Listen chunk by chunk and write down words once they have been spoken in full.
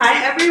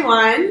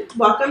everyone.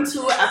 Welcome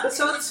to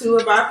episode 2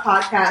 of our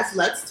podcast,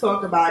 Let's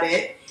Talk About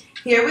It.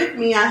 Here with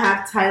me, I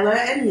have Tyler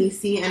and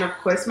Nisi, and of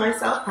course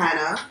myself,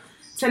 Hannah.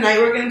 Tonight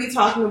we're going to be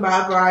talking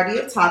about a variety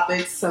of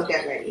topics, so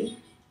get ready.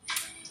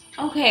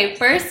 Okay,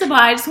 first of all,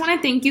 I just want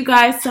to thank you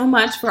guys so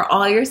much for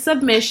all your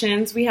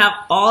submissions. We have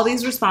all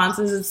these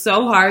responses. It's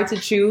so hard to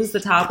choose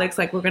the topics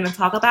like we're going to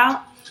talk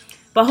about.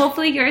 But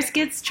hopefully yours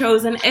gets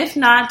chosen. If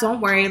not,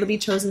 don't worry. It'll be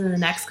chosen in the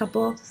next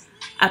couple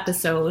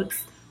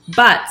episodes.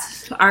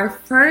 But our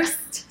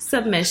first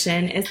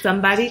submission is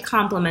somebody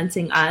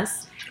complimenting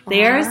us.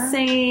 They are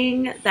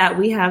saying that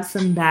we have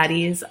some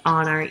baddies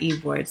on our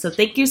e-board. So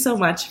thank you so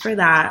much for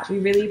that. We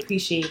really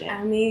appreciate it.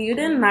 I mean, you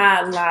did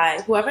not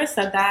lie. Whoever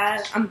said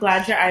that, I'm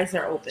glad your eyes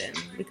are open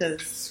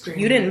because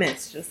you didn't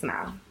miss just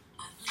now.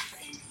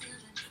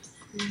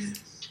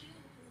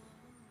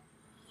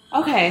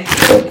 Okay.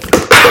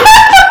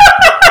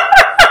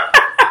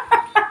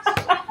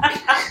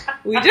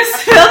 We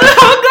just spilled the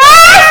whole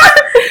glass.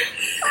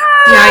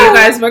 Yeah, you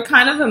guys, we're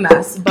kind of a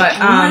mess, but oh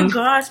my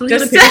gosh,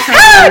 just to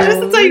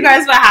tell you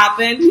guys what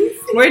happened,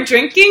 we're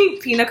drinking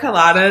pina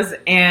coladas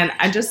and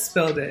I just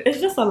spilled it. It's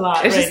just a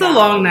lot. It's just a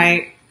long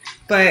night.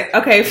 But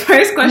okay,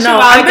 first question. No,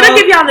 I'm gonna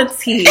give y'all the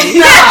tea.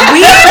 We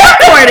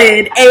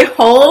recorded a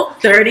whole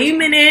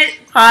 30-minute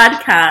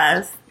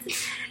podcast,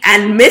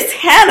 and Miss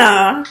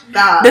Hannah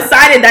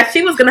decided that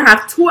she was gonna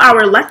have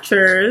 2-hour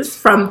lectures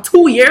from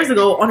 2 years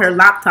ago on her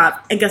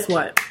laptop, and guess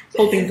what?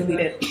 Whole thing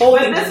deleted. This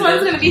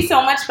one's going to be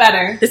so much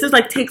better. This is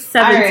like take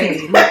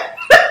 17. Right.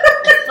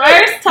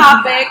 First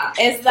topic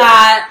is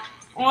that,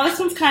 well, this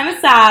one's kind of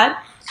sad.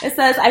 It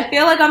says, I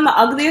feel like I'm the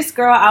ugliest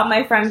girl out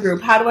my friend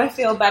group. How do I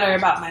feel better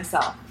about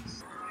myself?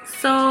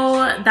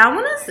 So that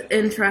one is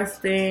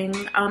interesting.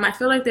 I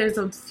feel like there's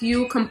a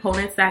few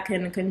components that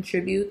can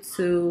contribute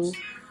to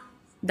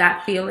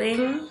that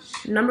feeling.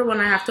 Number one,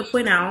 I have to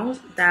point out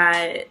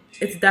that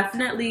it's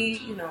definitely,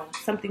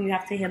 something you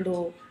have to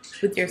handle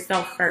with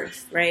yourself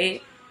first,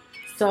 right?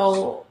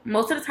 So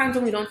most of the times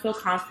when we don't feel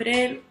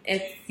confident,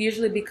 it's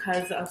usually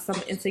because of some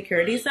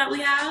insecurities that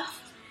we have.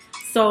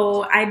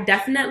 So I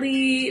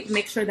definitely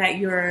make sure that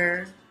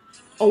you're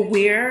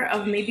aware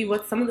of maybe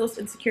what some of those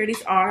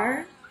insecurities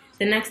are.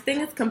 The next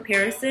thing is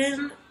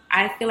comparison.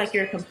 I feel like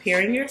you're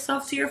comparing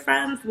yourself to your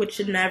friends, which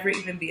should never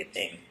even be a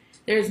thing.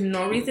 There's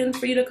no reason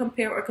for you to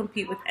compare or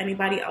compete with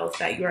anybody else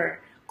that you're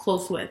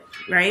close with,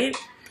 right?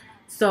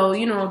 So,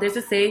 there's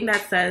a saying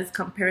that says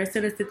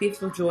comparison is the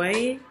thief of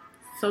joy.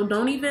 So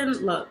don't even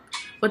look.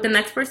 What the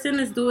next person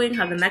is doing,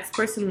 how the next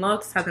person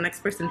looks, how the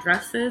next person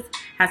dresses,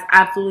 has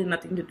absolutely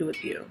nothing to do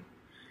with you.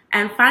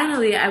 And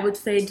finally, I would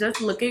say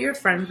just look at your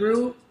friend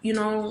group.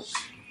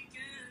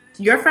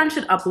 Your friends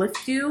should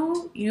uplift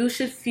you. You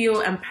should feel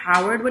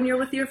empowered when you're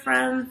with your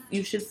friends.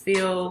 You should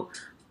feel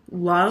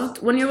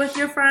loved when you're with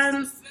your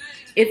friends.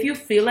 If you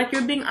feel like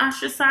you're being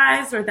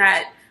ostracized or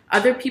that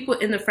other people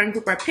in the friend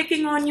group are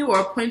picking on you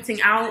or pointing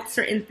out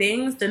certain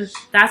things, then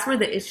that's where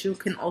the issue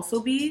can also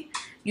be.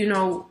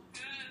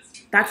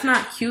 That's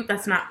not cute,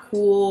 that's not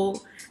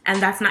cool,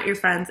 and that's not your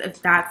friends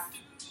if that's,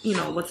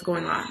 what's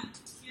going on.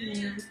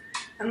 Yeah.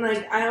 And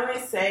I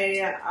always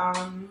say,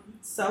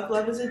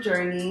 self-love is a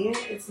journey.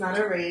 It's not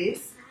a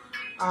race.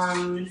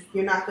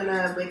 You're not going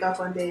to wake up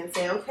one day and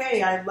say,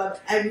 okay, I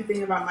love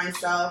everything about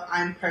myself.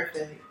 I'm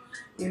perfect.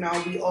 We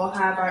all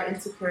have our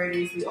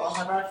insecurities. We all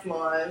have our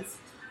flaws.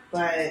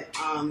 But,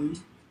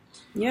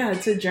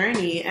 it's a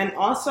journey. And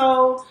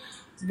also,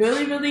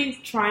 really, really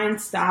try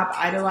and stop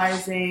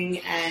idolizing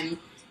and,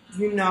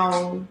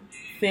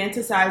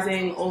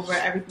 fantasizing over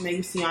everything that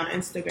you see on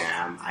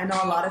Instagram. I know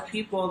a lot of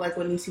people, like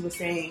what Nisi was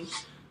saying,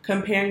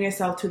 comparing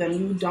yourself to them.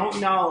 You don't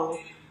know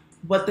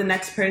what the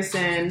next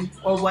person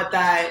or what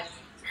that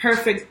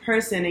perfect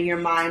person in your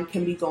mind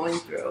can be going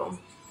through.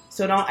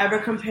 So don't ever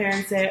compare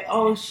and say,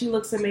 oh, she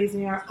looks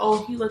amazing, or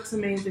oh, he looks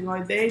amazing,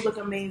 or they look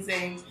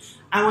amazing.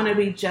 I want to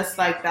be just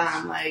like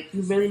them.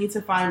 You really need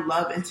to find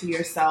love into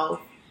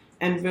yourself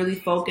and really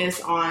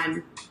focus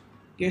on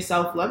your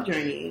self-love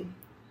journey.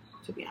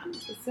 To be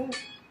honest, that's it.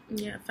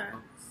 Yeah, facts.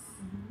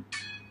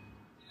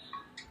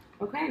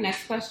 Mm-hmm. Okay,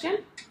 next question.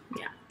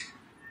 Yeah.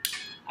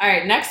 All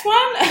right, next one.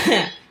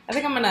 I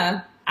think I'm going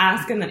to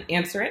ask and then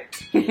answer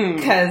it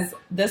because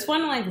this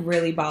one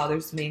really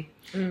bothers me.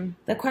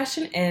 The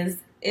question is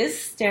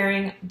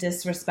staring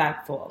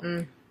disrespectful?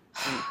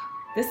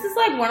 This is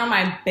one of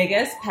my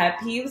biggest pet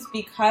peeves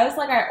because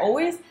I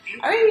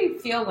already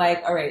feel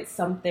all right,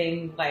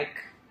 something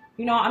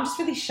I'm just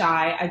really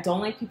shy. I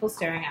don't like people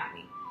staring at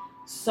me.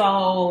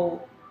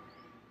 So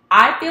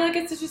I feel like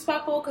it's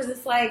disrespectful because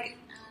it's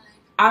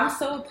I'm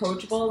so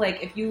approachable.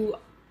 If you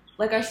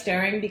are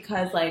staring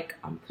because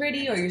I'm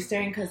pretty or you're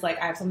staring because I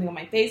have something on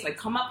my face,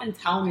 come up and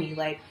tell me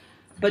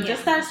but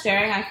just that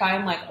staring, I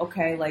find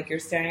okay, you're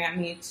staring at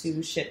me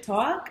to shit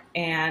talk.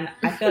 And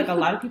I feel a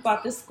lot of people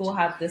at this school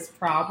have this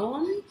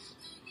problem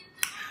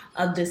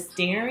of just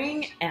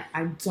staring, and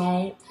I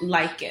don't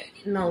like it.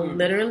 No,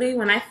 literally,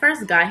 when I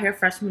first got here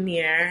freshman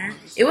year,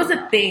 it was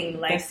a thing.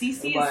 The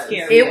CC is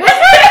scary. It was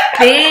a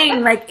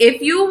thing.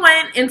 If you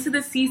went into the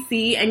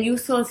CC and you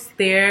saw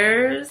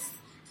stairs,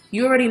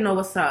 you already know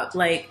what's up.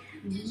 Like,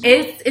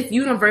 it's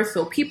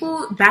universal.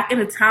 People back in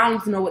the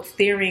towns know what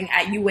staring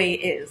at UA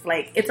is.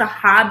 Like, it's a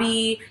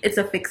hobby. It's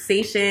a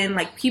fixation.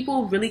 Like,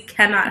 people really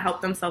cannot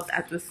help themselves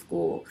at this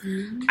school.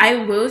 I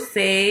will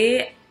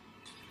say,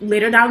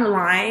 later down the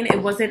line,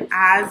 it wasn't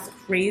as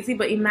crazy.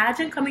 But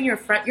imagine coming you're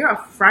a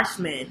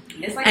freshman,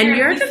 It's and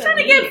you're just trying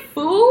to get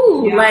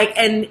food, like,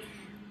 and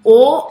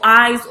all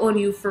eyes on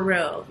you for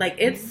real. Like,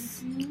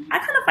 it's, I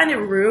kind of find it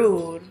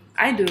rude.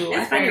 I do.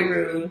 I find it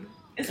rude.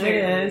 It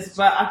is,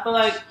 but I feel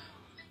like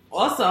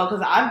also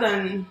because I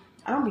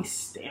don't be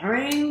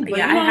staring. But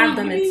yeah, I have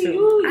done it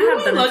too. I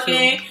have done looking.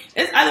 it too.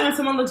 It's either when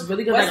someone looks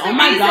really good, What's like, the oh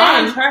my reason?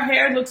 gosh, her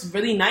hair looks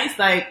really nice.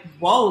 Like,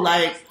 whoa,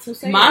 like,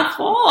 my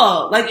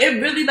fault. Like,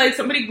 it really, like,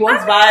 somebody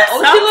goes by,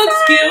 oh, she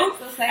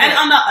looks cute. And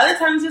on the other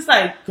time, it's just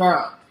like,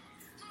 girl.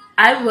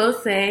 I will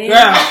say,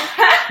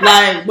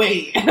 like,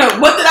 wait,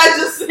 what did I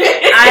just say?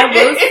 I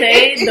will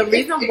say the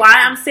reason why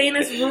I'm saying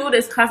it's rude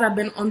is because I've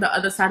been on the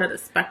other side of the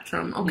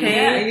spectrum. Okay,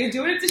 Yeah, you're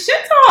doing it to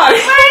shit talk. Like,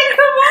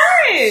 come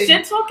on.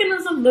 Shit talking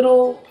is a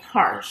little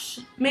harsh.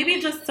 Maybe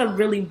just to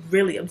really,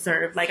 really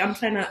observe. Like, I'm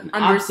trying to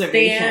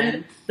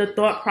understand the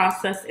thought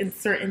process in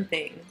certain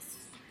things.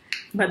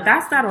 But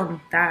that's not on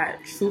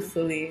that,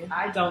 truthfully.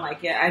 I don't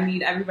like it. I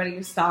need everybody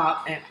to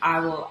stop, and I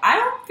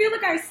don't feel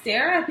like I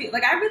stare at people.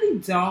 Like, I really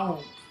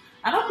don't.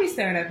 I don't be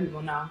staring at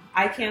people, no.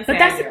 I can't say But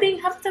that's I the do. thing,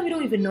 half the time you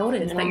don't even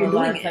notice that you're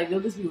doing it. Like, you'll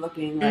just be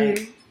looking,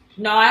 like...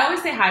 No, I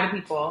always say hi to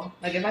people.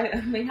 Like, if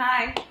I'm like,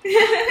 hi.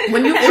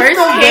 When you first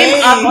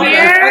came up Or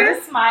here,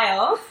 the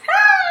smiles.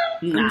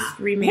 I'm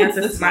screaming at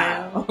the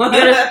smile. smile.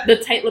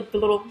 The tight lip, the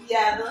little...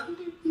 Yeah,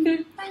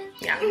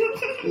 Yeah.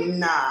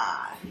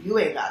 nah, you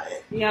ain't got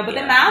it. Yeah, but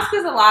the mask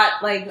is a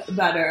lot, like,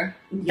 better.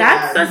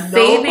 That's Yeah, a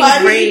saving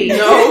nobody grace.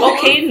 knows.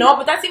 Okay, no,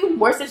 but that's even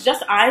worse. It's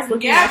just eyes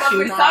looking Yeah, at but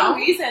you for now. some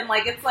reason,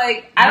 like, it's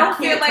like, I You don't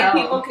feel can't like tell.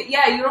 people can,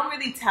 yeah, you don't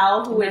really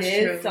tell who That's it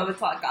is, true. so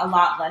it's like a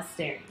lot less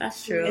staring.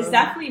 That's true. It's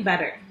definitely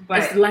better.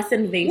 But, It's less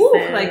invasive.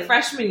 woo, like,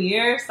 freshman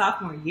year,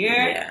 sophomore year.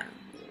 Yeah.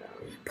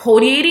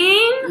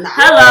 Podiating? Nah.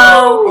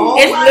 Hello. Oh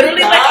It's my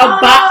literally like a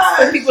box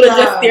for people to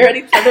just gosh. stare at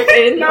each other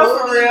in. No,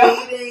 for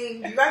real.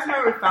 You guys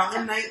remember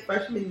Fountain Night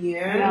freshman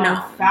year?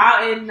 No.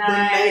 Fountain The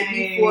night. night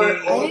before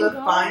all the didn't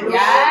go. finals.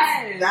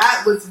 Yes.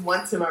 That was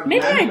one to remember.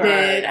 Maybe I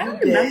did. I don't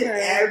You did. remember.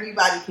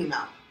 Everybody came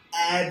out.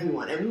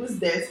 Everyone. And we was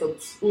there till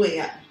 2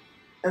 a.m.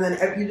 And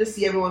then you just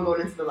see everyone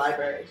going into the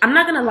library. I'm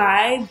not gonna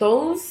lie,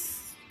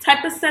 those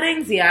type of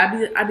settings,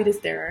 yeah, I'd be the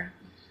starer.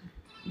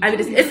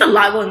 It's a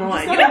lot going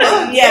on. You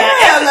gotta,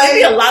 it'd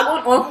be a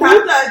lot going on.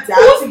 You have to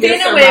adapt Who's to your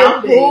standing with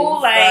surroundings.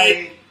 who?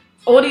 Like,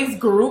 all these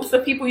groups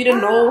of people you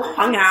didn't know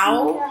hung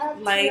out.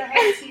 Like,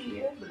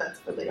 but that's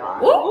what they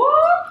are.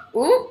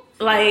 ooh,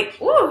 like,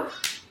 ooh.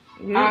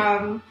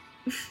 All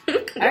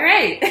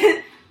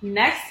right.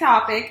 Next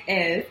topic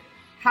is,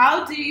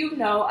 how do you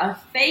know a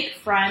fake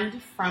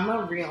friend from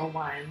a real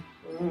one?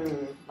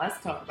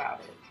 Let's talk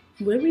about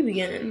it. Where we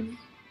begin?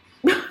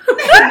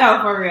 No,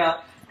 for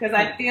real. Because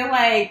I feel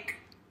like,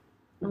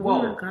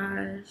 whoa. Oh my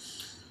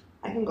gosh.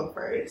 I can go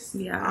first.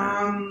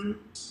 Yeah.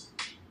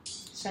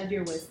 Shed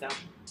your wisdom.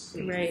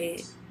 Please.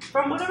 Right.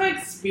 From what I've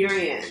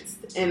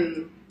experienced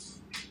in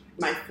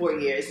my 4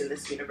 years in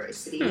this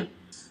university,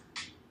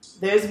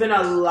 there's been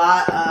a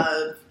lot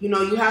of,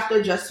 you have to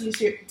adjust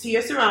to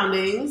your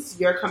surroundings.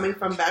 You're coming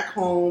from back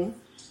home.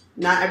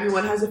 Not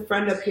everyone has a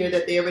friend up here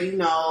that they already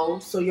know.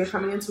 So you're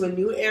coming into a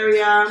new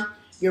area.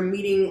 You're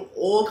meeting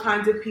all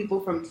kinds of people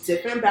from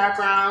different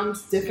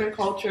backgrounds, different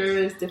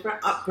cultures,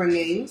 different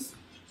upbringings.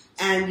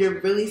 And you're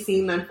really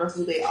seeing them for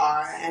who they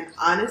are. And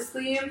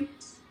honestly,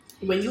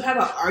 when you have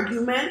an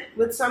argument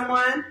with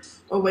someone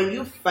or when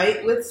you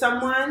fight with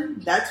someone,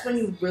 that's when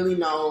you really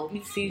know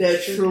You see their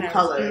true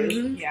colors.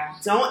 Mhm. Yeah.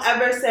 Don't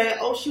ever say,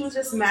 oh, she was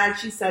just mad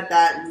she said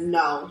that.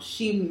 No,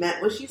 she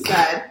meant what she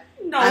said.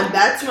 No. And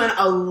that's when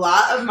a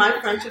lot of my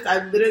friendships,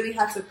 I literally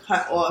had to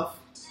cut off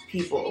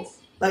people.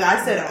 Like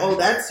I said, oh,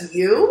 that's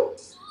you?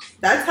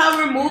 That's how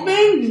we're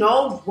moving?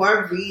 No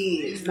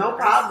worries. No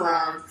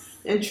problem.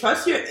 And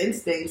trust your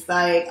instincts.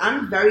 Like,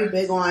 I'm very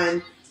big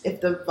on if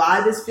the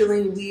vibe is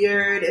feeling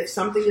weird, if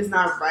something is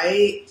not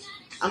right,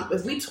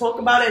 if we talk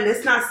about it and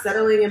it's not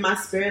settling in my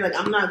spirit, like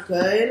I'm not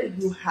good,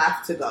 you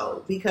have to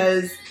go.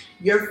 Because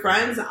your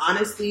friends,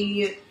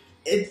 honestly,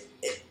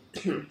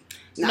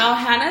 No,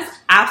 Hannah's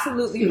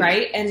absolutely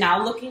right. And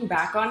now looking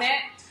back on it,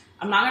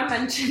 I'm not going to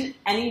mention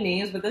any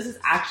names, but this is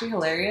actually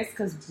hilarious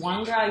because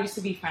one girl I used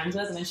to be friends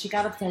with, and when she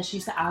got upset, she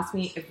used to ask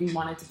me if we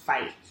wanted to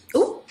fight.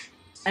 Ooh.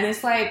 And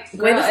it's like, Wait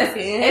girl, a it's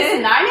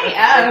second. 9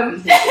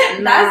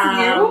 a.m.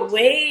 That's you.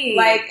 Wait.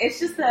 Like, it's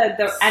just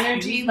the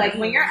energy. Like,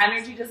 when your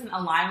energy doesn't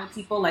align with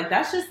people, like,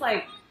 that's just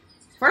like,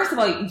 first of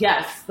all,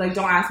 yes, like,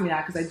 don't ask me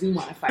that because I do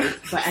want to fight.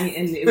 But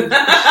anyways.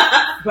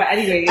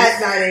 At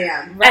 9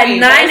 a.m. Right, At 9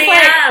 but it's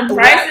a.m.,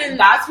 like, Bryson.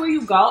 that's where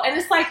you go. And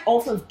it's like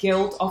off of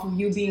guilt, off of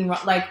you being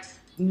like,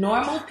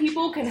 normal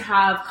people can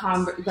have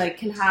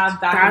can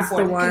have back That's and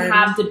the forth, one. can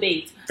have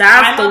debates.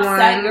 That's I'm the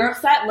upset, one. you're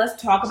upset,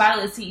 let's talk about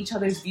it, let's see each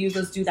other's views,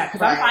 let's do that.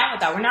 Because I'm fine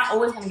with that. We're not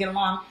always going to get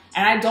along.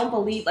 And I don't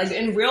believe, like,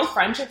 in real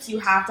friendships, you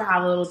have to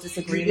have a little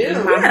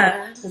disagreement.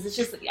 Because it's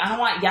just, I don't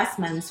want yes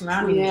men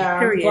surrounding me.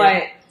 Period.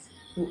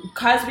 But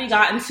because we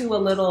got into a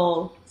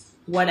little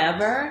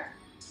whatever,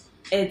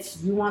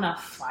 you want to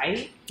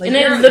fight. Like, and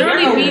it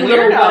literally be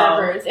little weirdo.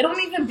 whatevers. It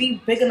don't even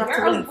be big enough to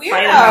You're a really weirdo.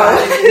 fight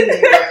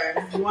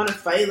about. You want to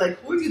fight?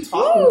 Like, who are you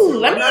talking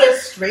to? I'm not a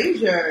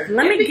stranger.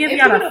 Let me give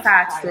y'all the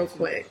facts real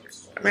quick,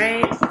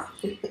 right?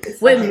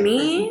 With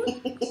me,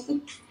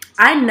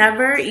 I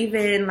never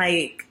even,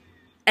 like,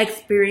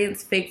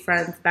 experienced fake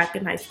friends back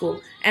in high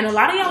school. And a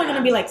lot of y'all are going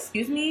to be like,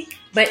 excuse me?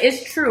 But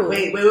it's true.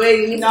 Wait.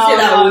 You need to say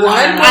that one.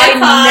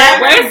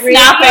 We're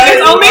snapping.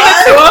 It's only the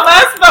two of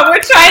us, but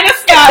we're trying to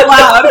snap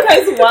loud.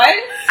 Because what?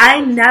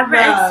 I never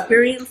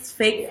experienced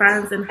fake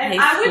friends in high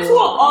school. I went to an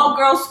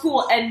all-girls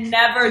school and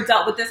never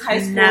dealt with this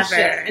high school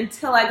shit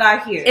until I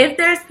got here. If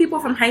there's people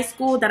from high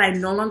school that I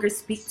no longer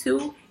speak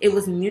to, it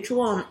was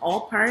mutual on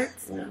all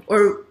parts. Yeah.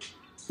 Or,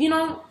 you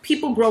know,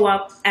 people grow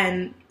up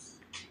and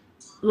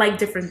like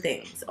different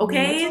things,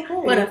 okay?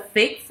 But a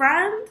fake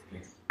friend,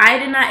 I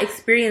did not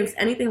experience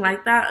anything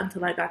like that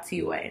until I got to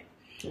UA.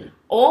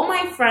 All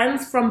my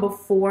friends from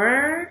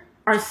before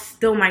are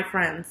still my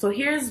friends. So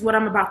here's what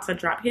I'm about to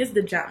drop. Here's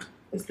the gem.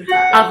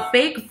 A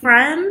fake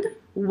friend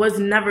was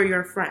never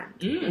your friend.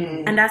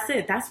 And that's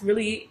it. That's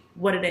really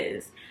what it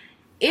is.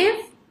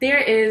 If there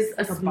is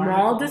a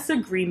small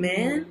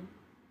disagreement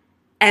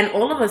and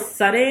all of a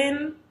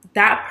sudden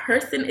that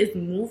person is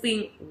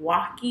moving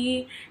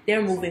wacky,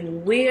 they're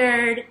moving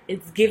weird,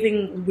 it's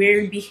giving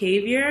weird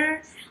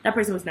behavior, that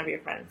person was never your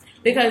friend.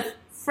 Because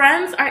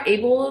friends are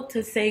able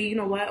to say, you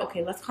know what,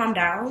 okay, let's calm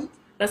down,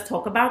 let's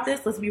talk about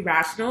this, let's be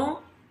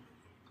rational,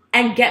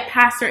 and get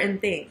past certain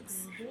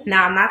things.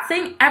 Now, I'm not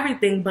saying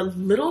everything, but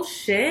little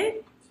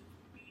shit,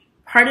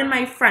 pardon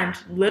my French,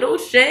 little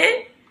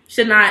shit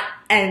should not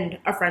end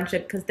a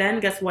friendship, because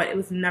then guess what, it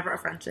was never a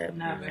friendship.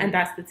 Never. And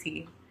that's the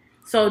tea.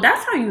 So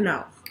that's how you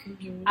know.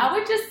 I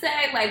would just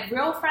say, like,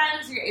 real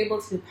friends you're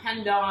able to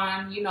depend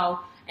on, you know,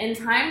 in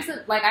times of,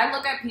 like, I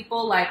look at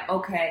people like,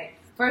 okay,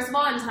 first of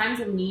all, in times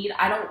of need,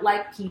 I don't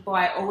like people,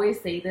 I always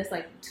say this,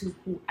 like, to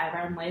whoever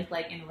I'm with,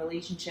 like, in a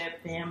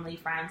relationship, family,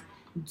 friends,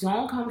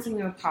 don't come to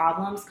me with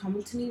problems, come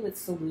to me with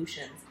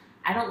solutions.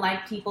 I don't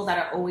like people that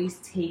are always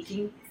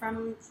taking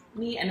from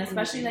me, and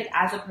especially, like,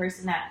 as a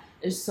person that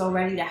is so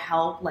ready to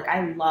help, like,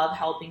 I love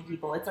helping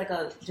people. It's, like,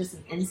 just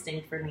an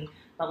instinct for me.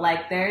 But,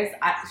 like,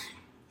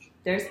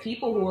 there's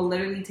people who will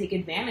literally take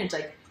advantage,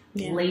 like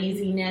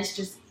laziness,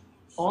 just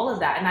all of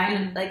that. And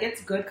I like,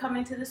 it's good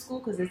coming to the school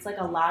because it's like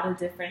a lot of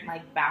different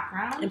like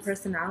backgrounds and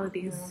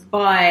personalities.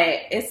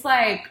 But it's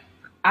like,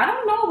 I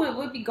don't know what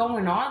would be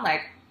going on.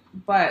 Like,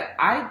 but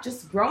I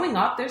just growing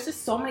up, there's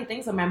just so many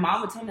things that my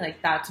mom would tell me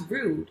like that's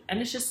rude, and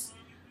it's just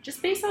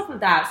based off of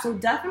that. So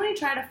definitely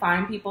try to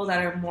find people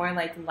that are more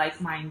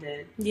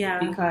like-minded. Yeah.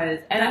 Because,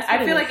 and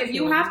I feel like if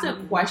you have to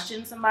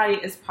question somebody,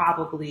 it's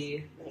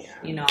probably,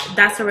 you know.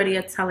 That's already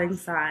a telling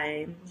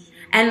sign.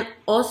 And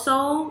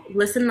also,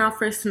 listen out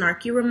for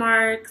snarky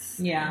remarks.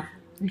 Yeah.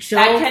 Jokes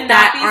that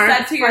cannot be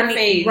said to your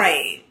face.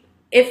 Right.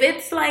 If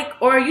it's like,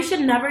 or you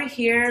should never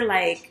hear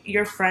like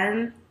your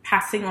friend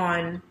passing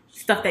on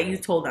stuff that you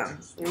told them.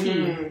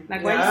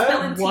 Like,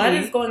 what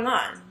is going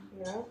on?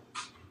 Yeah.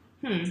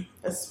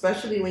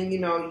 Especially when you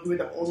know you were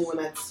the only one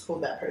that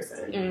told that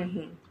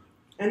person.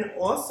 And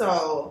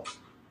also,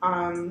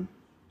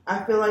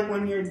 I feel like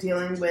when you're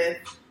dealing with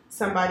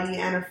somebody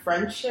and a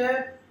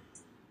friendship,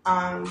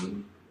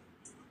 the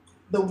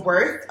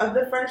worth of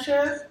the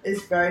friendship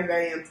is very,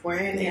 very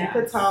important. And you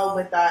could tell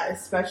with that,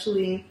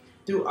 especially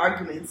through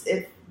arguments.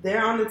 If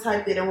they're on the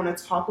type they don't want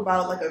to talk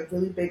about like a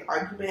really big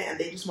argument and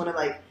they just want to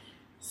like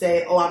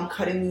say, oh, I'm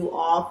cutting you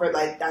off, or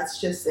like,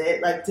 that's just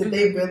it. Like, did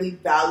they really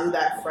value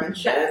that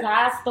friendship?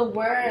 That's the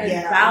word,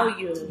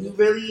 value. You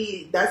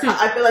really, that's how,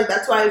 I feel like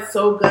that's why it's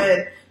so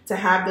good to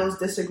have those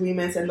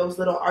disagreements and those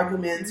little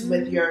arguments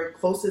with your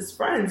closest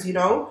friends, you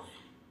know?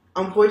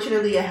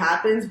 Unfortunately, it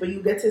happens, but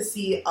you get to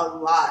see a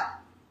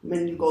lot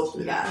when you go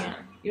through that. Yeah.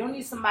 You don't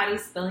need somebody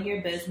spilling your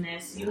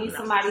business. You need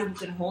somebody who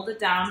can hold it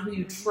down, who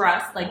you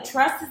trust. Like,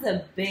 trust is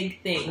a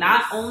big thing,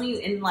 not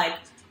only in, like,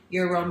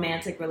 your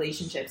romantic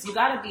relationships. You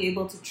got to be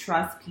able to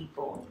trust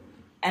people.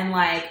 And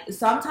like,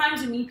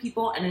 sometimes you meet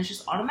people and it's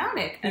just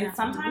automatic. And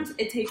sometimes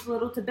it takes a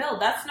little to build.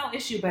 That's no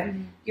issue, but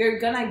you're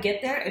gonna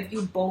get there if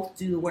you both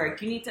do the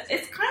work. You need to,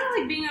 it's kind of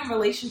like being in a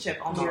relationship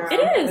almost. It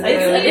is.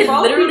 It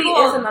literally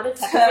is another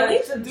type of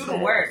relationship. To do the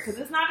work. Because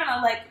it's not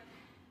gonna like,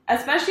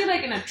 especially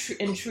like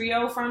in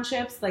trio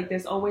friendships, like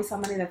there's always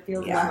somebody that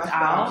feels left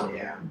out.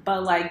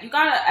 But like, you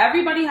gotta,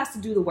 everybody has to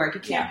do the work.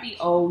 It can't be,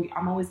 oh,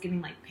 I'm always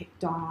getting like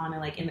picked on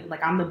and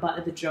like I'm the butt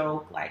of the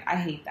joke. Like, I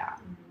hate that.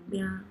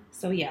 Yeah.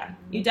 So yeah,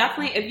 you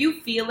definitely, if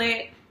you feel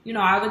it, you know,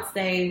 I would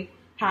say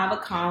have a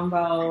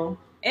convo.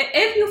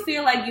 If you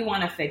feel like you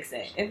want to fix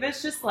it. If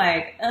it's just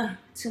like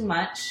too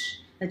much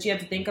that you have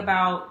to think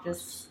about,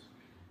 just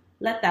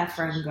let that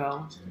friend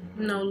go.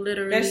 No,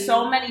 literally. There's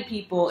so many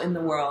people in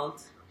the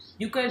world.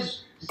 You could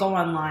go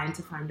online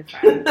to find a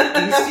friend.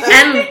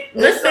 And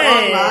listen,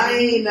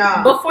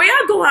 online. before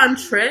y'all go on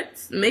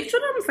trips, make sure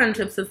them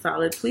friendships are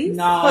solid, please.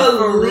 No,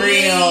 for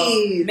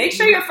real. Make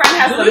sure your friend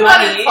has Do the we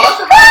want to money. talk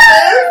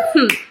about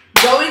this?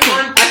 Going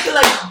on, I feel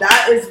like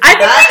that is. I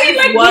think that we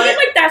is need what,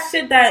 like that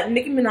shit that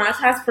Nicki Minaj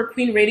has for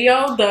Queen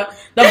Radio, the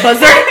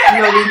buzzer.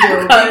 No, we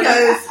do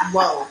because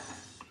whoa.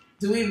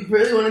 Do we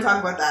really want to talk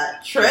about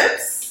that?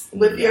 Trips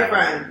with your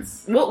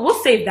friends. We'll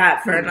save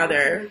that for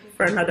another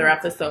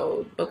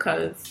episode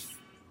because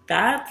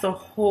that's a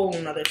whole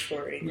nother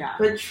story. Yeah.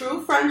 But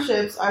true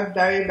friendships are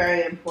very,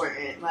 very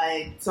important.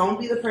 Like, don't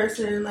be the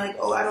person like,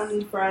 oh, I don't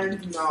need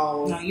friends.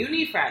 No, You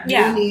need friends.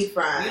 you need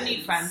friends. You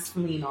need friends to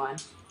lean on.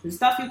 The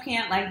stuff you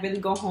can't like really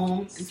go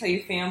home and tell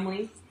your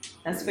family.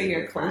 That's for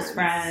your close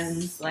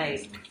friends.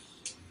 Like,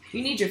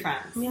 you need your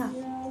friends. Yeah.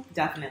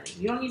 Definitely.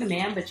 You don't need a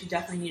man, but you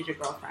definitely need your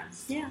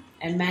girlfriends. Yeah.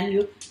 And men,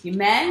 you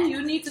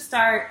need to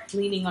start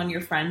leaning on your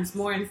friends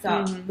more and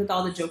stuff with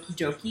all the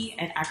jokey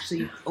and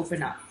actually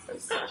open up.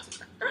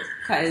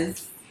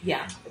 Because,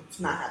 yeah. It's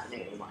not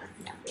happening anymore.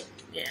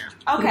 Yeah.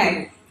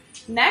 Okay.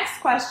 Next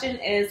question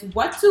is,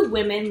 what do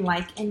women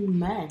like in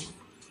men?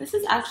 This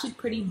is actually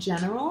pretty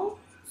general.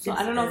 So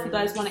I don't know if you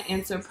guys want to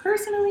answer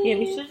personally. Yeah,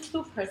 we should just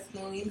go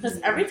personally because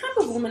every type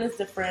of woman is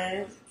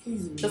different.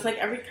 Just like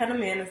every kind of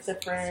man is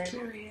different.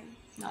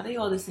 No, they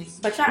all the same.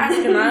 But y'all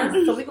asking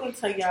us, so we're gonna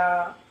tell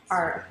y'all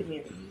our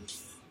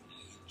opinions.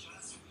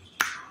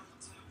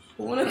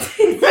 Who wanna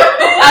take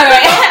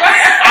Alright.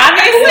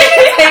 Obviously,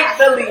 take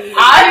the lead?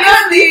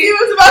 Obviously, He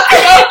was about to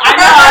go. I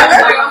know. I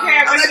was like, okay,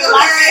 I'm I'm like, gonna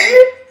lock okay.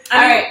 in.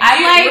 Alright, I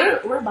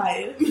like. We're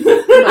biased.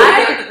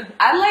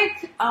 I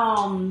like.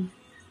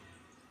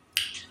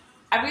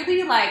 I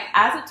really like,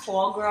 as a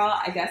tall girl,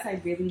 I guess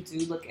I really do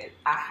look at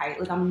height.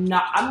 Like, I'm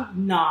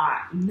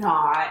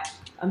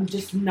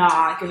just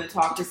not gonna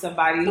talk to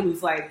somebody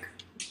who's like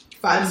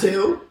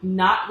 5'2".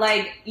 not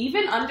like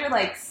even under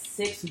like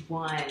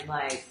 6'1",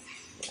 like,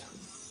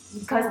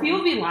 because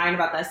people be lying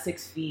about that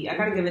 6 feet. I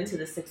gotta give it to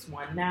the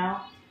 6'1"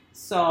 now.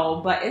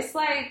 So, but it's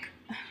like,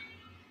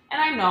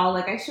 and I know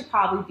like I should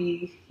probably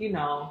be,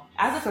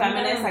 as a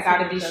feminist, I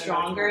gotta be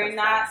stronger in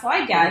that. So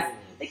I guess.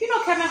 Like,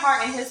 Kevin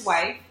Hart and his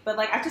wife, but,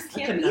 like, I just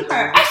can't be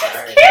her. I just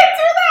can't do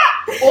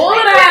that. All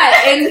of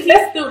that, and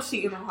he's still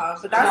cheating on her,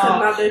 but that's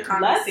another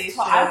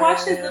conversation. I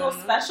watched his little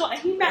special, and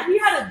he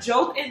had a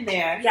joke in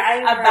there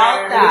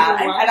about that.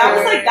 And I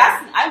was like,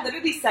 I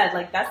literally said,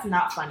 like, that's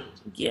not funny.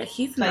 Yeah,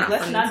 he's like, not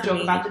let's funny not to joke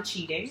me. about the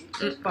cheating.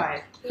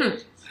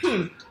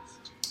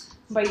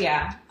 But,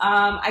 yeah.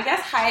 I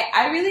guess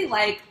I really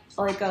like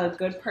a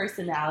good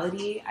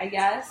personality, I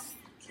guess.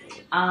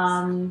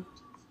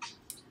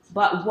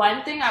 But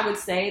one thing I would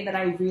say that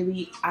I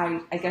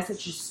guess I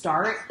should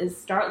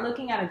start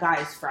looking at a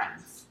guy's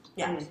friends.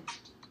 Yeah.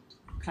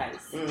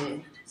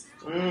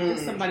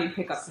 Because somebody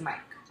pick up the mic.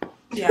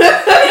 Yeah.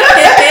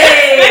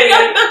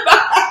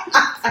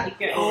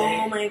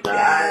 Oh my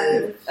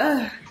god.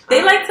 Yes.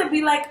 They like to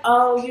be like,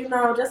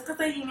 just because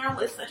I hang out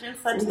with such and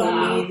such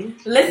don't mean.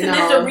 Listen,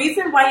 there's a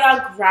reason why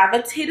y'all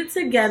gravitated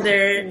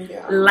together,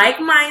 like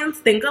minds,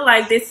 think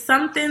alike. There's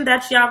something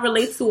that y'all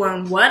relate to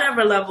on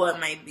whatever level it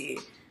might be.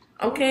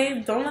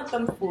 Okay, don't let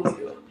them fool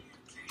you.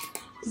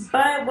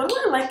 But what do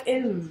I like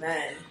in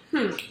men?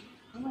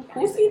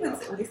 Who's even?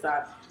 Let me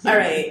stop. All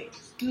right,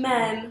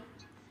 men.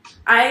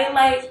 I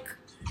like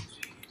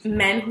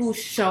men who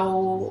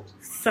show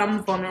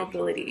some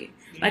vulnerability.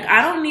 Like,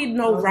 I don't need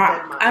no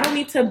rock. I don't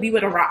need to be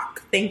with a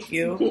rock. Thank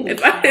you.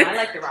 I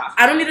like the rock.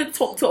 I don't need to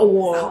talk to a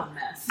wall.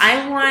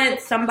 I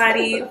want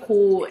somebody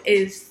who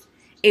is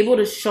able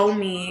to show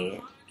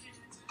me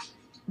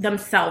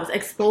themselves,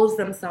 expose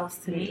themselves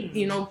to me.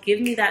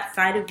 Give me that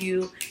side of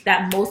you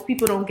that most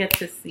people don't get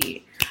to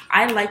see.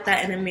 I like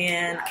that in a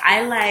man.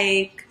 I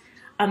like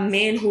a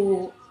man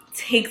who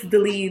takes the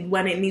lead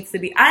when it needs to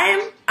be.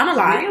 I'm a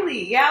lot.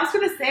 Really? Yeah, I was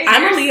gonna say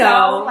I'm a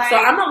Leo, so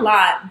I'm a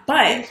lot.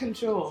 But in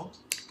control.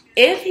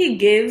 If he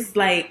gives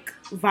like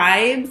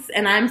vibes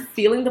and I'm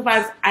feeling the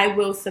vibes, I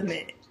will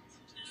submit.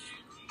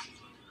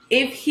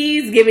 If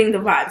he's giving the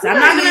vibes, I'm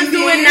not gonna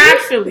do it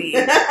naturally.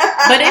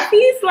 But if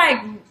he's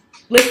like,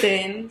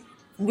 listen,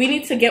 we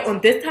need to get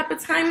on this type of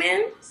time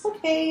in.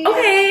 Okay.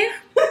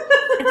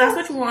 If that's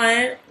what you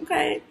want,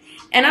 okay.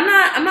 And I'm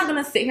not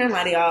gonna sit here and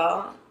lie to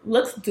y'all.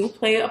 Looks do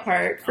play a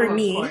part for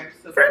me.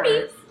 Of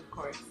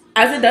course.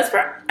 As it does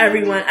for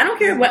everyone. I don't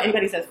care what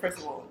anybody says, first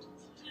of all.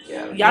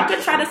 Y'all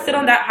could try to sit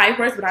on that high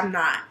horse, but I'm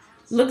not.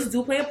 Looks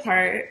do play a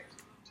part.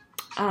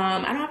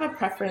 I don't have a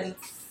preference.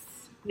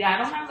 Yeah, I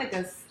don't have like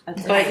a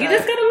but you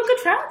just gotta look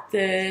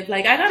attractive.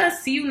 Like, I gotta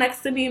see you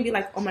next to me and be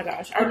like, oh my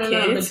gosh, our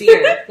kids. The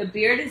beard. The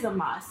beard is a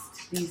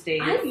must these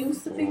days. I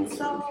used to think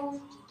so.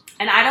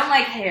 And I don't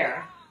like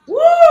hair. Woo!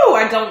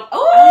 I don't.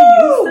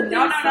 Oh!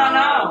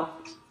 No.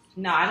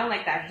 No, I don't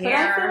like that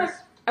hair. But I feel like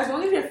as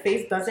long as your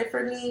face does it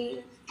for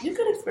me, you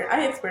could experiment.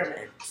 I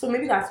experiment. So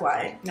maybe that's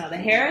why. No, the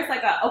hair is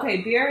like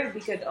beard,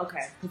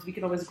 because we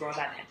could always grow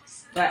that in.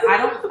 But I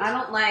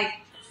don't like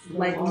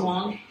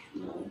long.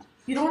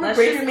 You You don't want to Let's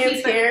braid just your man's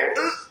keep it- hair?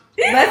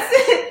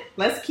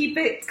 Let's keep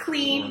it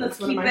clean. Let's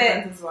That's one keep of my it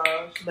friends as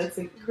well. She likes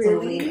it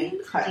Really? clean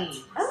and cut.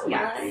 clean. Oh,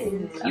 Yes.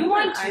 nice. You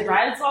want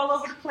dreads all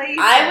over the place?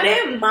 I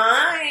wouldn't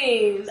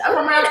mind. I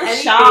don't mind the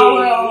anything.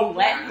 shower,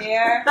 wet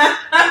hair.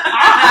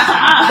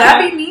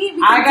 That'd be me.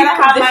 We I can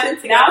gotta deep have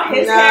condition my now together.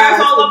 his Nah, hair is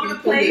it's all a over the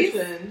deep place.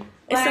 condition.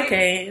 It's Like-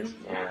 okay.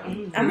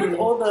 Yeah. I'm with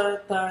all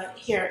the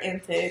hair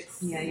antics.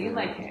 Yeah, you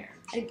like hair.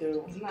 I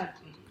do. I'm not.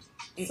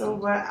 So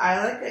what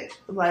I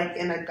like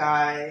in a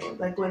guy,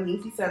 like when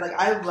Niecy said, like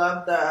I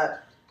love the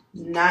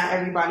not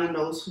everybody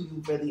knows who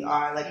you really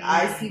are. Like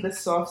I see the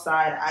soft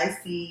side, I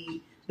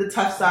see the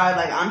tough side.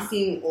 Like I'm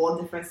seeing all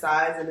different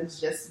sides, and it's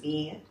just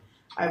me.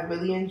 I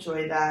really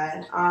enjoy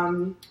that.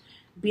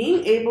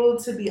 Being able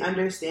to be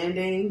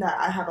understanding that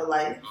I have a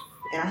life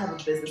and I have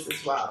a business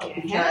as well.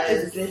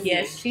 Because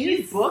Yes,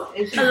 She's booked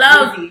and she's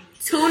Hello. busy.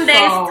 Tunde's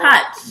So-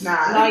 touch.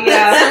 nah. No,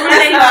 yeah.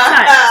 Tunde's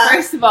touch.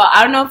 First of all,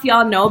 I don't know if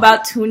y'all know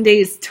about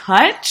Tunde's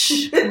touch.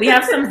 We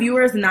have some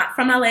viewers not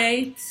from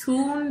LA.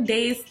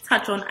 Tunde's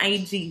touch on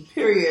IG.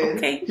 Period.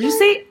 Okay. Did you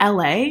say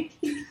LA?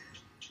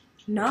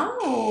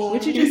 No.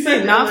 What you just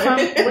say? Not from.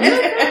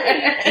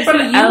 It's from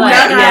from LA, UA.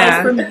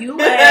 yeah. From UA.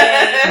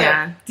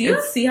 Yeah. Do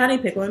you see how they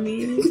pick on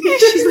me?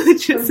 She's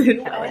legit said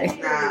LA.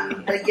 Nah.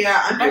 But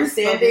yeah,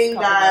 understanding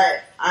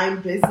that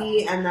I'm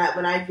busy and that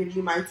when I give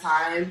you my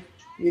time,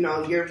 you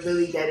know, you're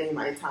really getting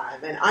my time.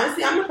 And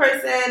honestly, I'm a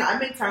person, I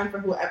make time for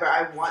whoever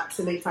I want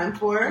to make time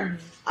for. Mm.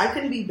 I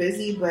can be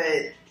busy,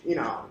 but, you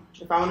know,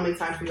 if I want to make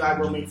time for you, I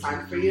will make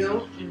time for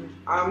you.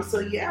 So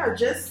yeah,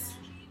 just,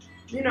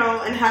 you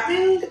know, and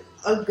having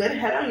a good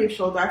head on your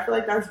shoulder, I feel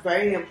like that's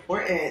very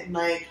important.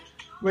 Like,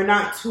 we're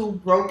not two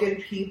broken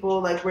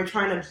people. Like, we're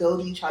trying to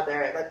build each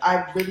other. Like,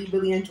 I really,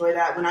 really enjoy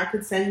that. When I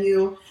could send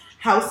you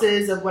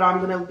houses of what I'm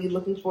going to be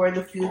looking for in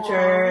the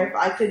future, if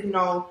I could, you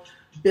know,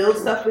 build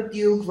stuff with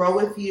you, grow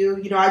with you,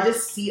 you know, I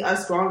just see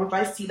us growing. If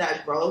I see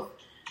that growth,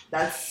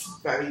 that's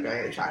very,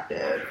 very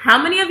attractive.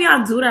 How many of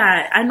y'all do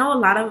that? I know a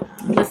lot of.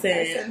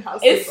 Listen,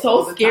 it's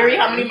so scary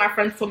how many of my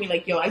friends told me,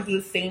 like, yo, I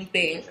do the same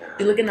thing.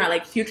 They're looking at,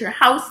 like, future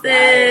houses.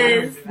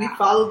 Yes. We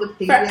follow the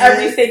pages. For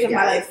every stage of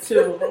my Yes. life,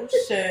 too.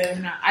 Shit.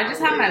 No, I just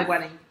have my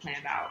wedding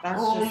planned out. That's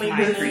Oh just my my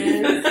goodness.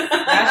 dream. That's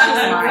That's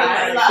just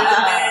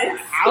my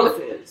goodness.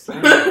 houses.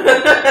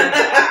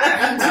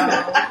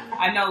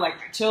 I know, like,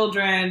 my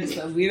children.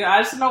 So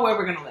I just know where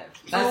we're gonna live.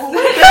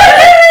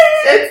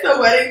 It's the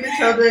wedding, the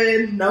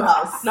children, no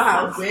house. No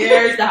house.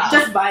 Where's the house?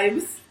 Just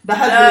vibes. The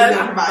husband's gonna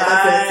Just provide.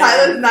 That's it. vibes.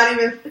 Tyler's not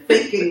even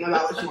thinking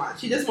about what she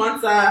wants. She just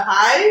wants a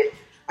hi.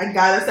 I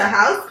got us a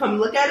house. Come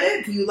look at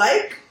it. Do you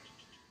like?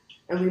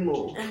 And we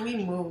move. And we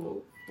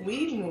move.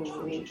 We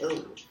move. We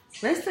move.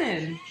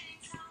 Listen,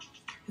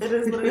 It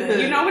is what it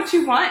is. you know what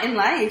you want in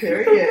life.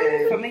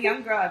 Period. From a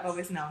young girl, I've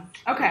always known.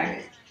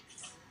 Okay.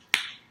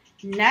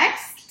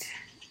 Next.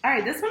 All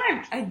right, this one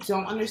I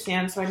don't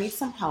understand, so I need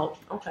some help.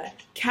 Okay.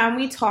 Can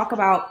we talk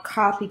about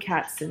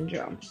copycat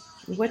syndrome?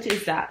 What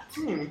is that?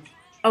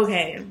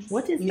 Okay.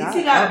 What is that?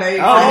 Niecy got very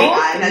Oh,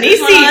 quiet. I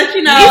just Niecy, wanna let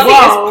you know. Niecy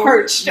Whoa. is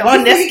perched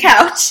on this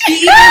couch.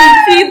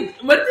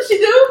 What did she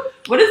do?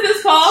 What is this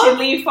She called?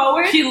 leaned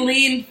forward. She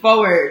leaned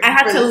forward. I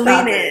had for to the lean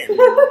topic.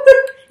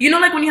 You know,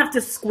 like when you have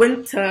to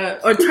squint to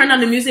or turn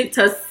on the music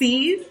to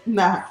see?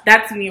 Nah.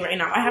 That's me right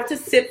now. I have to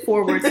sit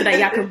forward so that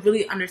y'all can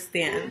really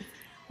understand.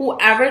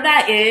 Whoever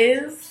that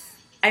is,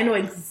 I know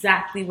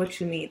exactly what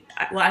you mean.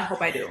 Well, I hope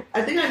I do.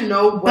 I think I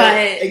know what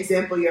But-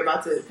 example you're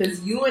about to,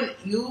 because you and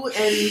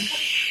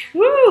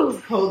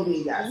Woo! told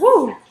me that.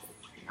 Woo!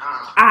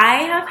 Ah. I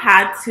have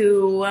had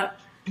to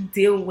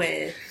deal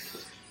with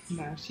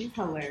No, she's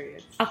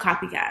hilarious. a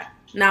copycat.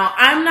 Now,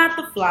 I'm not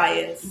the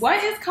flyest.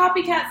 What is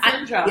copycat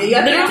syndrome? Yeah, you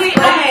have to Literally,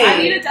 explain. okay. I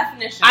need a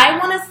definition. I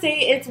want to say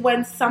it's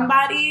when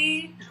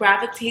somebody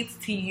gravitates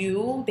to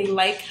you, they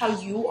like how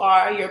you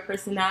are, your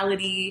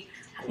personality,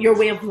 your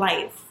way of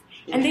life.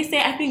 And they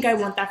say, I think I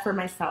want that for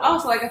myself. Oh,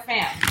 so like a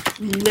fan.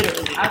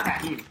 Literally.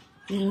 Okay.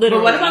 Literally.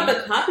 But what about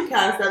the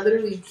copycats that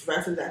literally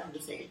dress exactly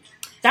the same?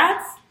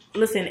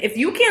 Listen, if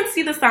you can't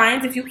see the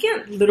signs, if you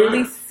can't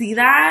literally see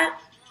that,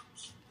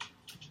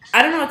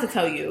 I don't know what to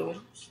tell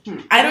you.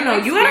 I don't know.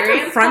 You gotta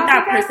confront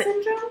that person.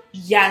 Syndrome?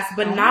 Yes,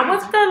 but not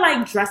with the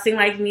like dressing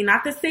like me,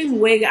 not the same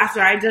wig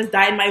after I just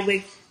dyed my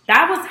wig.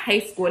 That was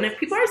high school. And if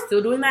people are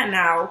still doing that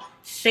now,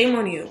 shame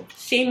on you.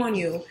 Shame on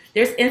you.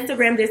 There's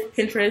Instagram, there's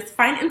Pinterest.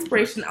 Find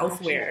inspiration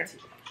elsewhere.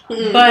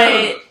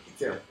 But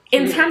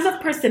in terms of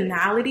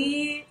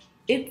personality,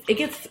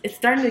 it's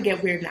starting to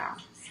get weird now.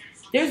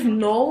 There's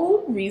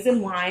no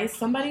reason why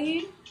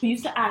somebody who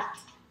used to act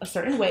a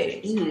certain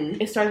way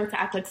is starting to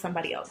act like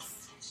somebody else.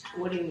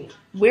 What do you mean?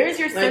 Where's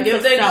your sense give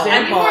of the self? I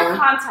need example. more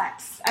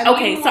context.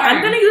 Okay, so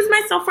I'm going to use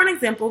myself for an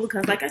example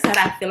because, like I said,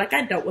 I feel like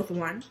I dealt with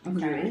one.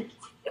 Okay.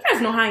 You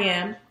guys know how I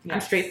am. I'm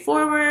Yes.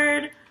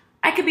 straightforward.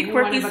 I could be You're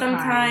quirky one of a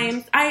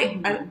kind.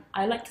 sometimes.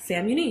 I like to say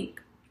I'm unique.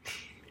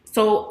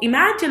 So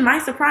imagine my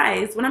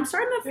surprise when I'm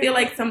starting to feel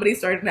like somebody's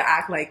starting to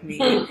act like me.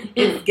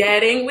 It's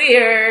getting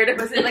weird.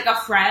 Was it like a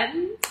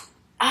friend?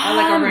 Or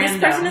like a This random?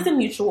 person is a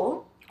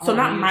mutual. So Oh,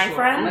 not my mutual.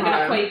 friend. Like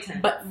an acquaintance.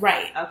 But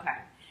right. Okay.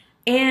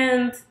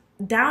 And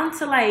down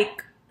to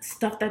like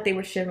stuff that they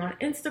were sharing on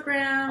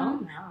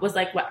Instagram was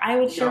like what I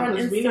would share on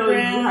Instagram. We know you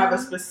have a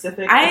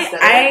specific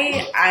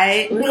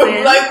I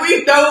listen, like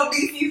we know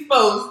DC's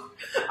posts.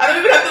 I don't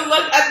even have to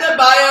look at the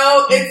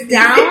bio. It's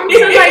down to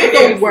like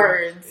the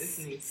words.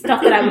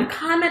 Stuff that I would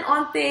comment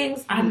on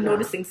things. I'm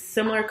noticing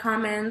similar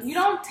comments. You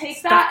don't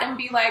take that and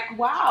be like,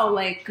 wow,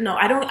 like no,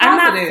 I don't. I'm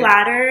not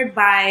flattered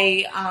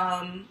by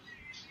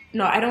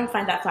no, I don't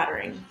find that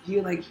flattering.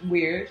 You like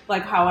weird,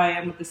 like how I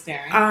am with the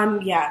staring.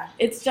 Yeah,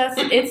 it's just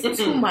it's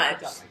too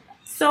much.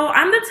 So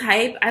I'm the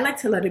type I like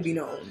to let it be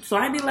known. So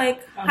I'd be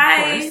like,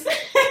 "Hi,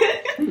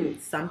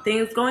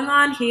 something's going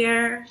on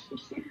here."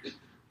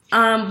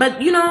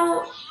 But you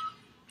know,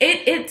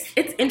 it's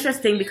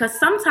interesting because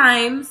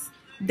sometimes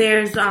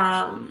there's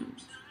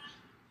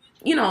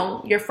you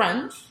know, your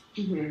friends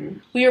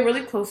who you're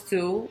really close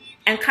to,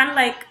 and kind of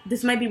like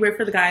this might be weird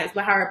for the guys,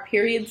 but how our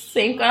periods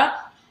sync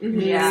up.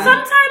 Yeah.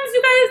 Sometimes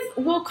you guys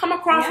will come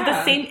across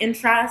the same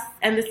interests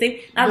and the same.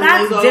 Now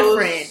that's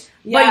different,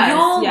 but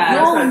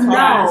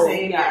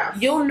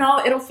you'll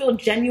know it'll feel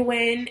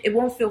genuine. It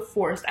won't feel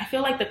forced. I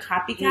feel like the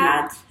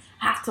copycats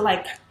have to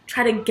like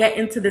try to get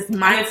into this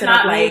mindset it's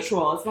not of like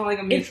mutual. It's not like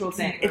a mutual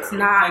thing. It's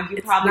not. Like,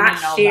 it's not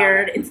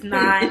shared. It's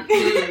not. And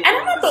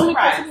I'm not the only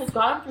person who's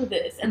gone through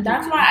this, and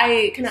that's why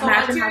I can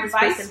imagine how this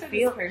person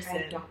feels.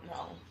 I don't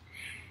know.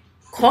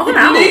 Call them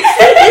out.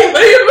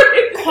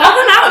 Call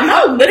them out.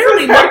 No,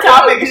 literally. What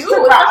topic?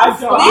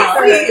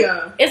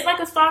 It's like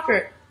a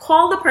stalker.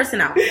 Call the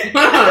person out.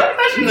 Confront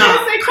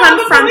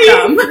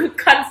them.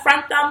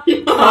 Confront them.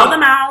 Call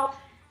them out.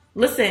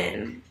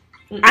 Listen,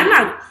 I'm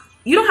not.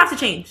 You don't have to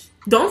change.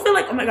 Don't feel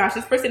like, oh my gosh,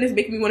 this person is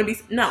making me want to be.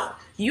 No,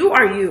 you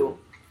are you.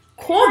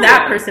 Call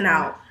that person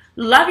out.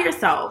 Love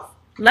yourself.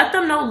 Let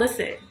them know,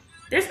 listen,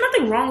 there's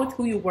nothing wrong with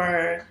who you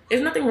were.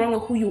 There's nothing wrong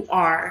with who you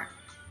are.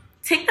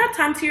 Take that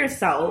time to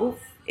yourself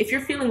if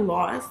you're feeling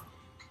lost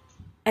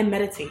and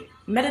meditate.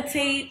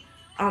 Meditate,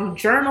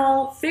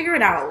 journal, figure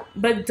it out.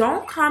 But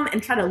don't come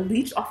and try to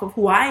leech off of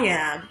who I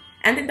am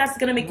and think that's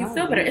going to make you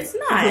feel better. It's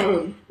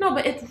not. No,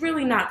 but it's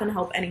really not going to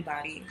help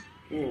anybody.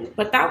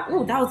 But that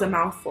was a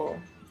mouthful.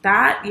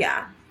 That was.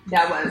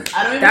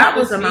 I don't even that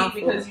was a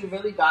mouthful because you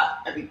really got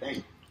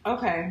everything.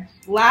 Okay.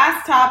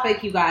 Last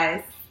topic, you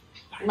guys.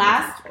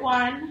 Last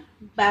one,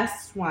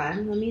 best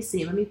one. Let me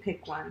see. Let me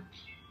pick one.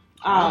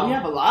 Oh, we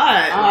have a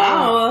lot.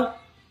 Wow.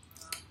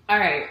 All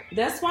right.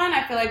 This one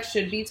I feel like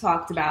should be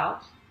talked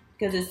about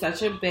because it's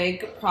such a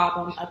big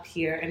problem up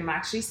here, and I'm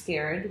actually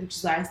scared, which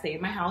is why I stay in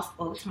my house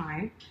all the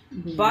time.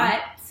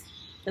 But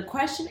the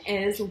question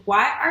is,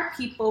 why are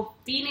people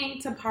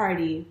fiending to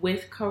party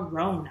with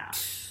Corona?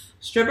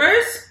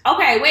 Strippers?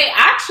 Okay, wait,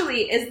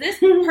 actually, is this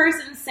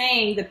person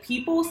saying the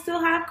people still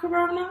have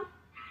Corona?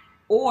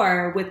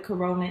 Or with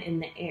Corona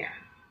in the air?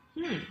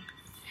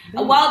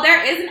 Well,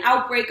 there is an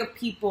outbreak of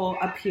people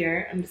up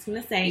here, I'm just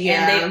going to say,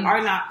 and they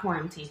are not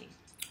quarantining.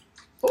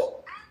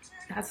 Oh,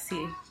 that's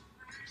tea.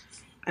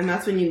 And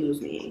that's when you lose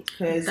me,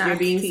 because you're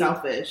being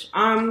selfish.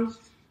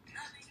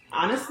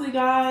 Honestly,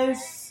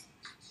 guys,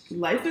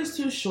 life is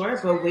too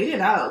short, but wait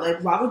it out.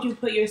 Like, why would you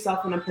put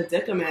yourself in a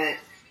predicament?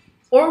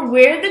 Or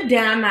wear the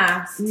damn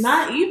mask.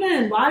 Not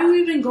even. Why are you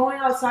even going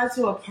outside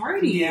to a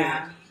party?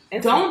 Yeah.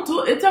 It's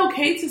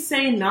okay to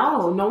say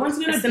no. No one's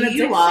going to beat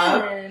you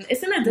up.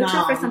 It's an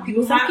addiction for some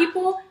people. Some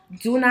people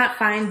do not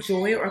find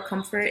joy or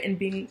comfort in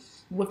being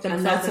with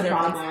themselves in their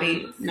own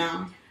space.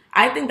 No.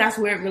 I think that's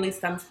where it really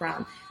stems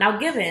from. Now,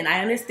 I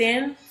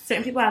understand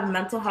certain people have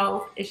mental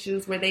health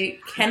issues where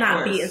they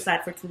cannot be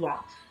inside for too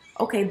long.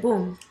 Okay,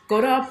 boom. Go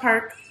to a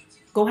park.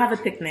 Go have a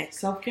picnic.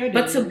 Self-care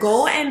But to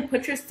go and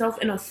put yourself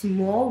in a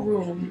small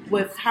room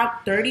with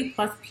 30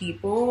 plus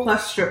people.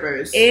 Plus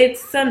strippers.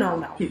 It's a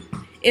no-no.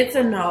 It's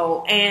a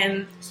no.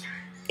 And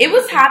it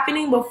was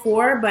happening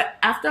before, but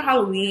after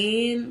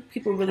Halloween,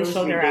 people really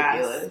showed their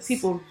ass.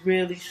 People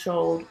really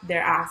showed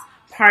their ass.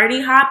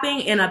 Party hopping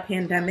in a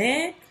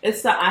pandemic.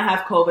 It's the I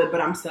have COVID, but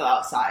I'm still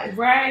outside.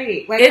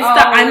 Right. Like, it's the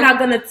I'm not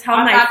going to tell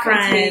my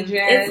friends.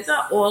 It's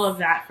the all of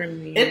that for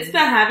me. It's the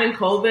having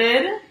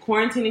COVID,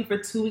 quarantining for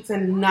 2 weeks,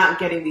 and not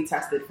getting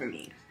retested for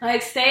me.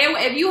 Like, stay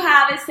away. If you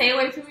have it, stay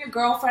away from your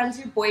girlfriends,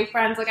 your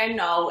boyfriends. Like, I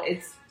know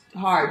it's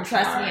hard.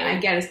 Trust me, I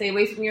get it. Stay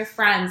away from your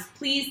friends.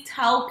 Please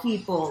tell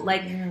people.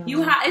 Like,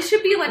 it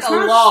should be like a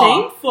law.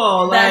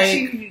 Shameful. That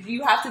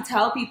you have to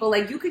tell people.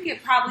 Like, you could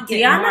probably get. Do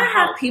y'all not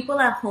have people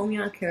at home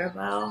y'all care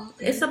about?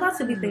 It's about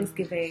to be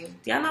Thanksgiving.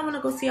 Do y'all not want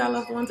to go see our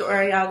loved ones, or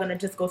are y'all gonna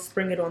just go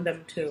spring it on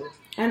them too?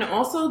 And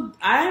also,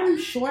 I'm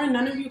sure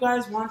none of you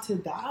guys want to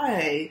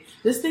die.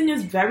 This thing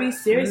is very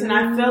serious, and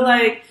I feel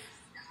like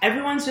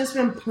everyone's just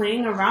been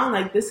playing around.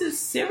 Like, this is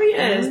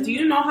serious. Do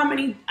you know how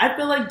many? I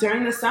feel like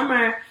during the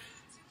summer,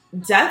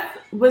 death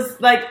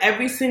was like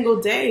every single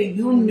day.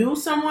 You knew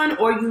someone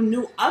or you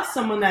knew of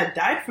someone that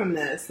died from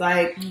this.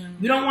 Like,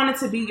 you don't want it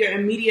to be your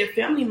immediate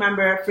family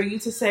member for you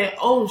to say,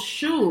 oh,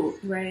 shoot,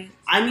 right,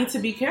 I need to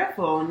be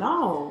careful.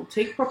 No,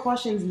 take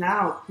precautions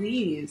now,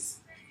 please.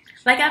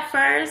 Like at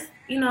first,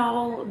 you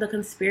know, the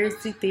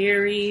conspiracy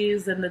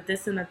theories and the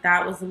this and the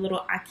that was a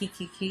little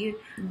akikiki.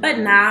 But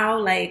now,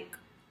 like,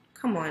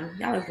 come on,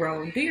 y'all are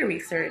grown. Do your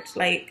research.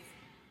 Like,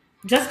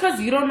 just because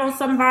you don't know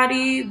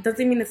somebody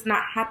doesn't mean it's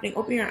not happening.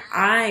 Open your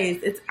eyes.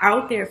 It's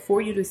out there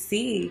for you to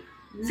see.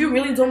 If you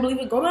really don't believe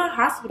it, go to a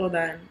hospital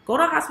then. Go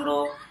to a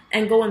hospital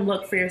and go and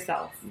look for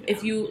yourself.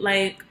 If you,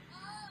 like,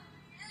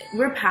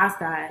 we're past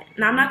that.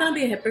 Now, I'm not going to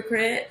be a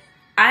hypocrite.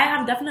 I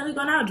have definitely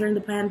gone out during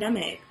the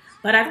pandemic.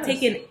 But I've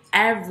taken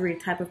every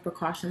type of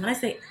precaution. When I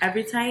say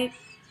every type,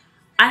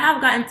 I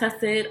have gotten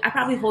tested. I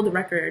probably hold the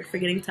record for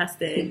getting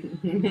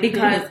tested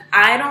because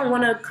I don't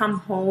want to come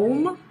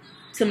home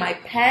to my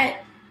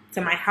pet,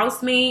 to my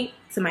housemate,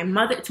 to my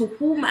mother, to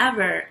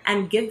whomever,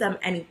 and give them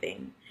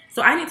anything.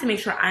 So I need to make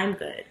sure I'm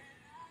good.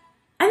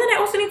 And then I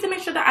also need to make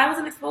sure that I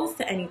wasn't exposed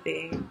to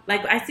anything.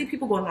 Like, I see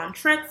people going on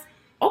trips.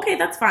 Okay,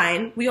 that's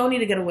fine. We all need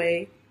to get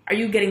away. Are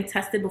you getting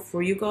tested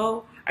before you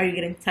go? Are you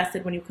getting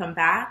tested when you come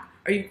back?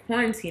 Are you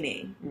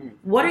quarantining?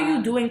 What are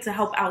you doing to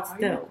help out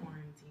still?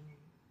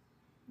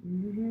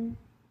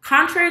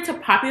 Contrary to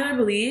popular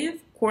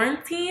belief,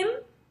 quarantine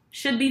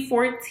should be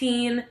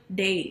 14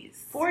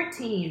 days.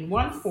 14.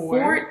 1-4.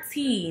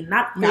 14.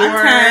 Not 4.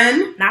 Not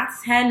 10. Not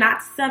 10.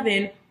 Not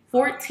 7.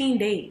 14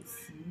 days.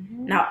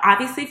 Now,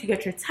 obviously, if you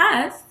get your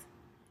test,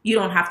 you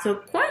don't have to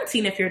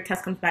quarantine if your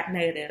test comes back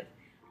negative.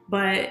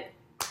 But,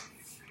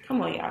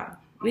 come on, y'all.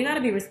 We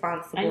gotta be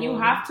responsible. And you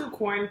have to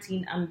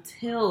quarantine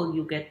until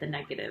you get the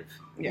negative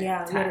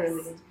test.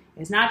 Literally.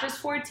 It's not just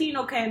 14,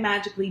 okay,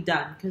 magically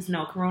done. Because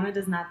no, Corona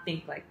does not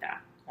think like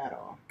that. At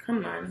all.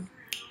 Come on.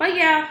 But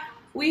yeah,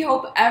 we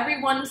hope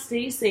everyone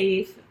stays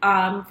safe.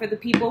 For the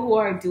people who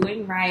are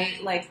doing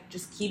right, like,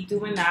 just keep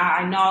doing that.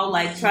 I know,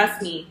 like,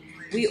 trust me,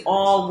 we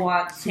all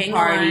want to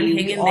party.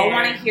 We all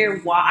want to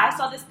hear WAP. I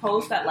saw this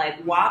post that,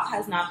 like, WAP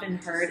has not been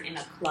heard in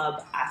a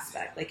club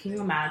aspect. Like, can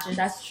you imagine?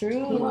 That's true.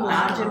 Can you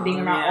imagine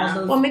being around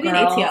all those maybe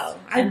girls an ATL.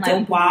 and,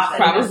 like, WAP?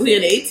 Probably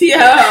an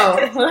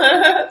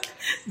ATL.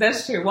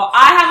 That's true. Well,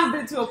 I haven't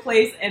been to a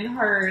place and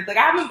heard. Like,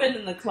 I haven't been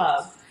in the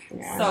club.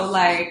 Yeah. So,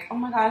 like, oh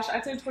my gosh, I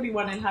turned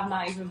 21 and have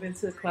not even been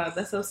to the club.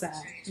 That's so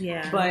sad.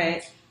 Yeah.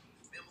 But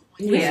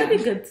we should be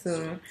good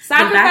soon.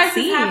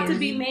 Sacrifices have to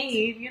be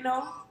made, you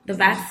know? The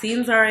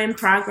vaccines are in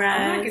progress.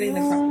 I'm not getting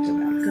the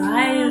vaccine.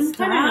 Guys,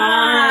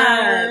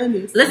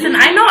 stop. Listen,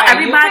 I know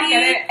everybody.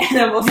 You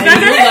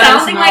guys are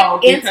sounding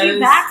like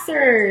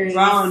anti-vaxxers.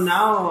 Bro,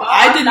 no.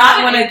 I did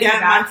not want to get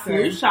my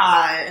flu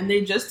shot, and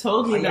they just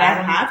told me that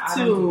I have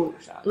to.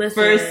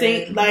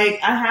 Listen, I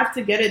have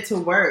to get it to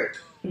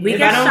work.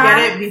 If I don't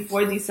get it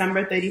before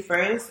December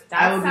 31st,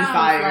 I will be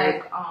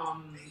fired. Like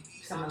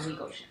some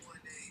illegal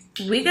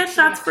shit. We get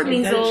shots for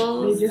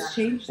measles. They just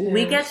changed it.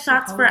 We get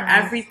shots for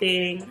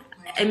everything.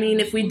 I mean,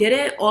 if we did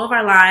it all of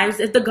our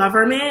lives, if the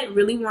government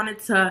really wanted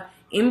to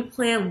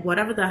implant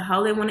whatever the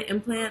hell they want to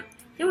implant,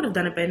 they would have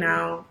done it by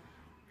now.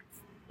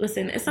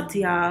 Listen, it's up to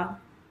y'all.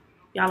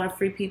 Y'all are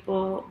free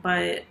people.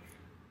 But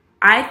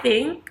I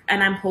think,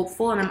 and I'm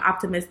hopeful and I'm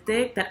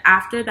optimistic, that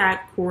after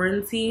that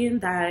quarantine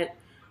that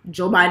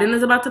Joe Biden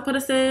is about to put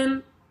us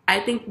in, I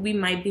think we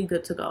might be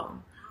good to go.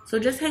 So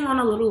just hang on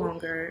a little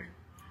longer.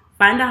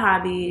 Find a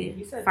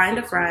hobby. Find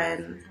a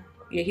friend.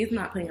 Yeah, he's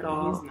not playing at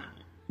all. He's not.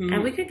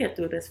 And we could get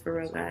through this for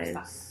real,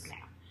 guys.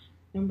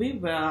 And we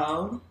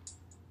will.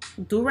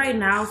 Do right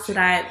now so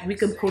that we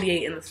can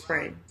podiate in the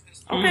spring.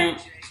 Okay?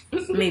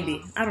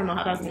 Maybe. I don't know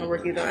how that's going to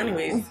work either.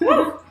 Anyways.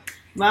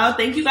 Well,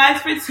 thank you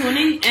guys for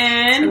tuning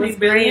in. We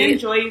really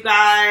enjoy you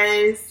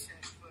guys.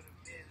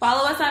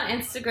 Follow us on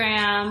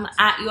Instagram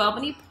at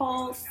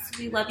UAlbanyPulse.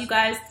 We love you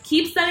guys.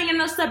 Keep sending in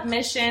those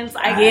submissions.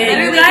 I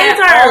literally get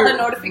all the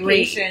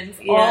notifications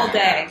all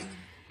day.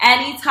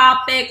 Any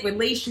topic,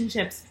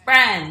 relationships,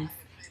 friends,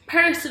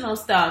 personal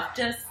stuff,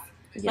 just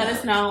let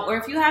us know. Or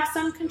if you have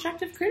some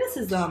constructive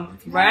criticism,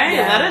 right?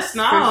 Let us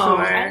know.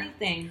 For sure.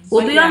 Anything.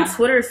 We'll be on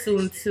Twitter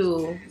soon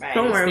too. Right.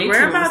 Don't worry.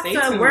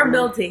 We're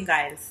building,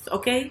 guys.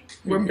 Okay?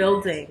 We're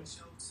building.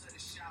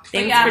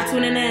 Thanks for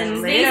tuning in.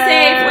 Stay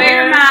safe,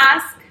 wear your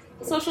mask,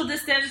 social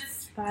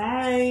distance. Bye.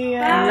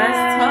 And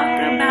let's talk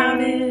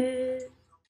about it.